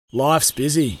Life's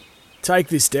busy. Take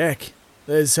this deck.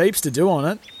 There's heaps to do on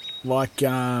it, like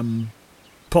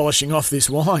polishing off this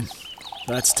wine.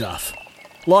 That's tough.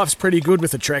 Life's pretty good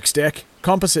with a Trex deck.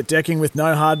 Composite decking with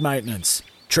no hard maintenance.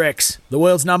 Trex, the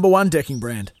world's #1 decking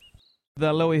brand.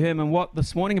 The Louis Herman Watt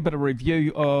this morning, a bit of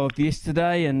review of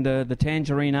yesterday, and the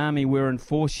Tangerine Army were in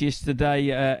force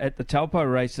yesterday at the Taupo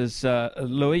races,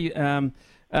 Louis.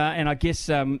 And I guess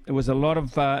there was a lot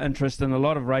of interest in a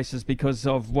lot of races because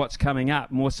of what's coming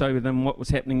up, more so than what was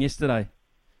happening yesterday.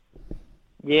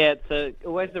 Yeah, it's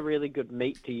always a really good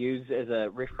meet to use as a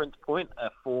reference point,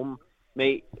 a form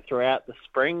meet throughout the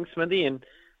spring, Smithy, and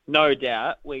no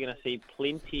doubt we're going to see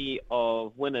plenty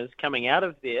of winners coming out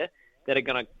of there that are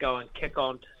going to go and kick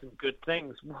on to some good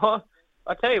things. Well,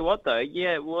 I tell you what, though,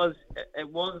 yeah, it was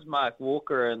Mark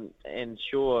Walker and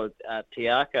Shaw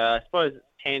Tiaka. I suppose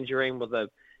Tangerine with a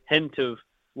hint of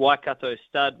Waikato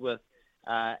stud with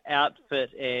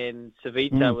Outfit and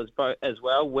Savita was both as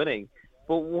well winning.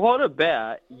 But what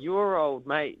about your old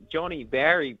mate Johnny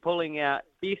Barry pulling out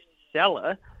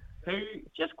Bestseller, who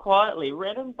just quietly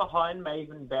ran in behind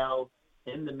Maven Bell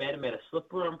in the Matamata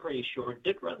Slipper, I'm pretty sure.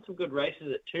 Did run some good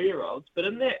races at 2-year-olds, but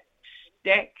in that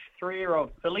stacked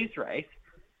 3-year-old fillies race,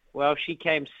 well, she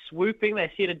came swooping.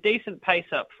 They set a decent pace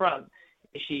up front.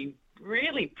 She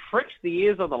really pricked the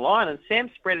ears on the line, and Sam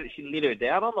spread it. She let her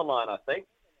down on the line, I think.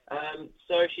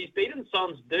 So she's beaten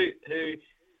Sans Doute, who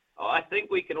I think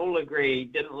we can all agree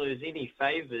didn't lose any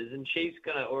favours, and she's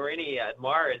gonna, or any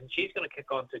admirers, and she's gonna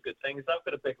kick on to good things. I've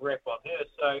got a big rep on her.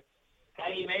 So,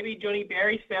 hey, maybe Johnny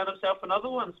Barry's found himself another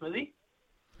one, Smithy.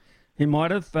 He might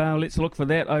have. Let's look for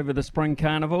that over the Spring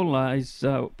Carnival. He's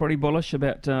pretty bullish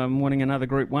about winning another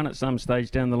Group 1 at some stage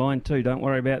down the line too. Don't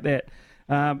worry about that.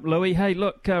 Louis, hey,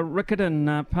 look,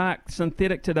 Riccarton Park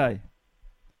synthetic today.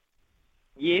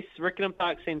 Yes, Riccarton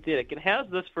Park synthetic. And how's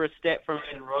this for a stat from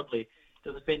Adam Rodley?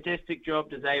 Does a fantastic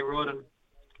job, does A-Rod, and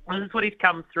this is what he's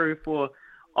come through for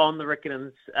on the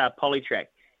Riccarton's poly track.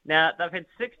 Now, they've had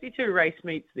 62 race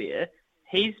meets there.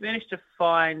 He's managed to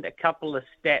find a couple of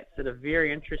stats that are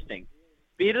very interesting.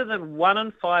 Better than 1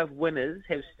 in 5 winners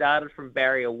have started from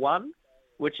barrier 1,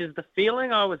 which is the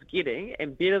feeling I was getting,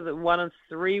 and better than 1 in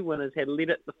 3 winners had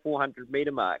led at the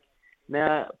 400-metre mark.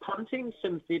 Now, punting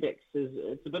synthetics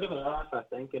it's a bit of an art, I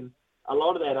think, and a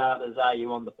lot of that art is, are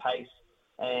you on the pace,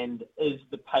 and is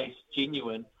the pace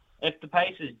genuine? If the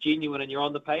pace is genuine and you're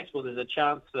on the pace, well, there's a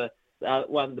chance for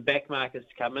the back markers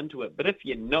to come into it. But if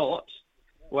you're not,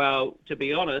 well, to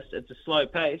be honest, it's a slow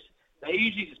pace. They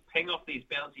usually just ping off these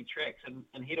bouncy tracks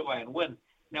and head away and win.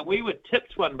 Now, we were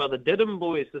tipped one by the Diddham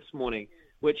boys this morning,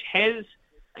 which has,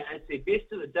 it's the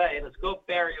best of the day, and it's got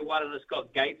barrier 1 and it's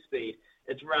got gate speed.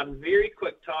 It's run very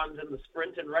quick times in the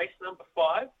sprint in race number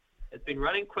 5. It's been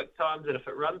running quick times, and if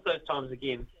it runs those times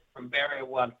again from barrier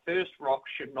 1, first rock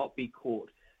should not be caught.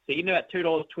 So you know at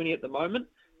 $2.20 at the moment.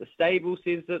 The stable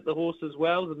says that the horse as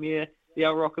well, the mare, the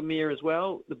El Roca mare as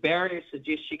well. The barrier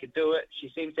suggests she could do it. She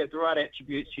seems to have the right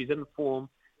attributes. She's in form.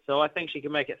 So I think she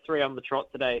can make it 3 on the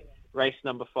trot today. Race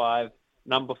number 5,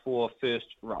 number 4, first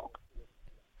rock.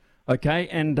 Okay,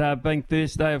 and being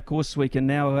Thursday, of course, we can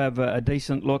now have a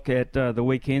decent look at the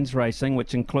weekend's racing,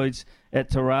 which includes at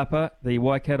Te Rapa, the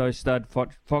Waikato Stud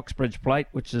Foxbridge Plate,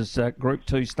 which is Group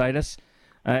 2 status.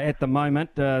 At the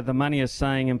moment, the money is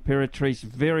saying Imperatrice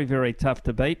very, very tough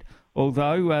to beat,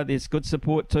 although there's good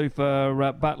support too for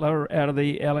Butler out of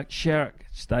the Alan Sherrick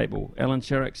stable.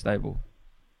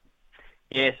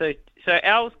 Yeah, so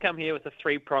Al's come here with a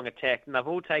 3-prong attack, and they've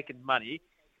all taken money.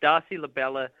 Darcy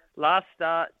Labella, last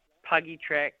start, Puggy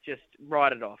track, just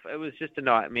write it off. It was just a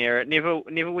nightmare. It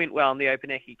never went well in the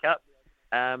Opunake Cup.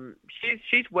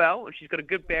 She's well, and she's got a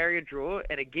good barrier draw,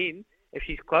 and again, if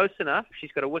she's close enough,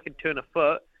 she's got a wicked turn of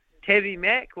foot. Tavi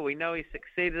Mack, well, we know he's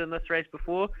succeeded in this race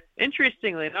before.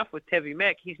 Interestingly enough, with Tavi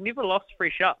Mack, he's never lost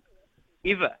fresh up,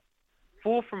 ever.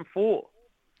 4 from 4.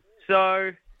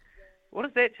 So, what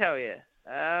does that tell you?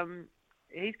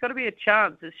 He's got to be a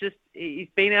chance. It's just, he's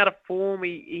been out of form.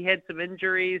 He had some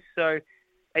injuries, so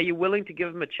are you willing to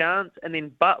give him a chance? And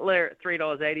then Butler at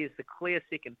 $3.80 is the clear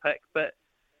second pick, but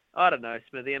I don't know,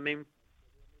 Smithy. I mean,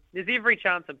 there's every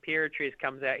chance Imperatrice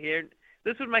comes out here.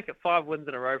 This would make it 5 wins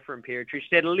in a row for Imperatrice. She's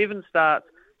had 11 starts.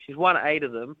 She's won 8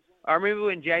 of them. I remember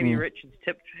when Jamie Richards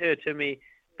tipped her to me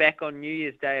back on New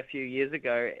Year's Day a few years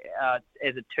ago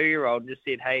as a 2-year-old, and just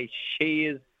said, hey, she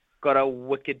has got a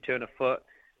wicked turn of foot.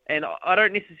 And I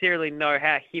don't necessarily know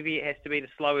how heavy it has to be to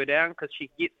slow her down, because she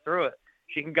gets through it.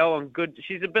 She can go on good.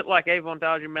 She's a bit like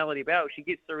Avantage and Melody Bell. She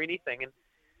gets through anything. And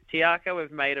Tiaka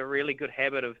have made a really good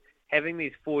habit of having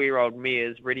these 4-year-old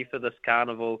mares ready for this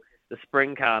carnival, the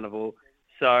spring carnival.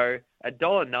 So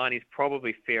 $1.90 is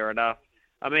probably fair enough.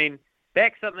 I mean,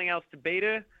 back something else to beat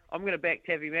her. I'm going to back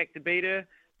Taffy Mac to beat her,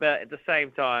 but at the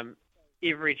same time,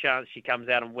 every chance she comes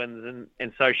out and wins,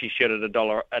 and so she should at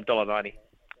 $1.90.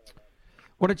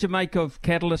 What did you make of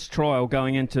Catalyst Trial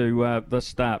going into the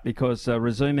start? Because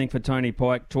resuming for Tony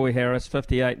Pike, Troy Harris,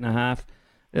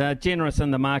 58.5. Generous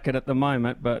in the market at the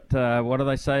moment, but what do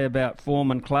they say about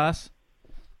form and class?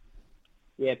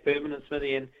 Yeah, permanent,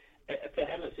 Smithy, and for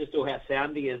him it's just all how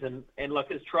sound he is. And look,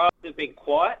 his trials have been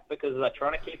quiet because they're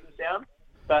trying to keep him sound,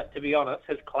 but to be honest,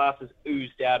 his class has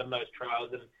oozed out in those trials,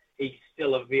 and he's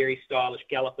still a very stylish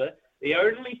galloper. The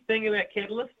only thing about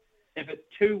Catalyst, if it's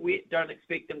too wet, don't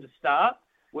expect him to start,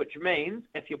 which means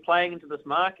if you're playing into this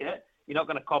market, you're not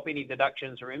going to cop any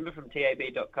deductions, remember, from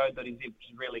tab.co.nz, which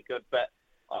is really good. But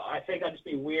I think I'd just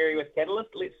be wary with Catalyst.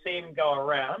 Let's see him go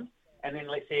around, and then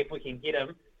let's see if we can get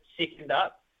him second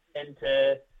up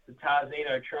into the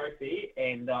Tarzino Trophy.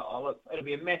 And look, it'll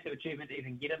be a massive achievement to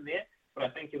even get him there, but I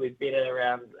think he'll be better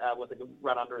around with a good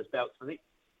run under his belt, Smithy.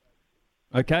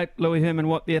 Okay, Louis Herman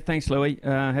Watt there. Thanks, Louis.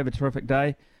 Have a terrific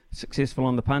day. Successful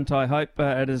on the punt, I hope.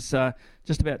 It is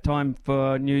just about time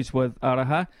for news with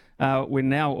Araha. We're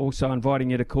now also inviting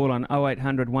you to call on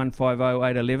 0800 150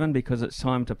 811 because it's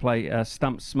time to play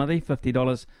Stump Smithy,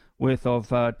 $50 worth of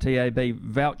TAB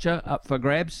voucher up for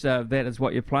grabs. That is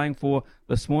what you're playing for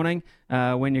this morning.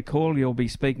 When you call, you'll be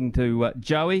speaking to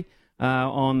Joey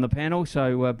on the panel,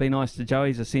 so be nice to Joey.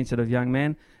 He's a sensitive young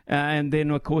man. And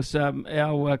then, of course, our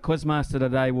quizmaster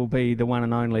today will be the one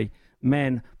and only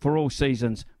man for all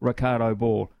seasons, Ricardo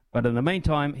Ball. But in the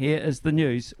meantime, here is the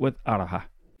news with Araha.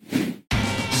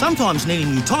 Sometimes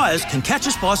needing new tyres can catch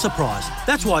us by surprise.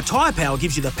 That's why Tyre Power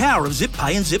gives you the power of Zip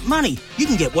Pay and Zip Money. You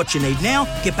can get what you need now,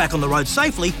 get back on the road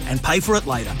safely and pay for it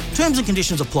later. Terms and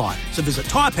conditions apply. So visit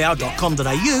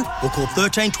tyrepower.com.au or call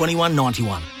 13 21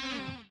 91.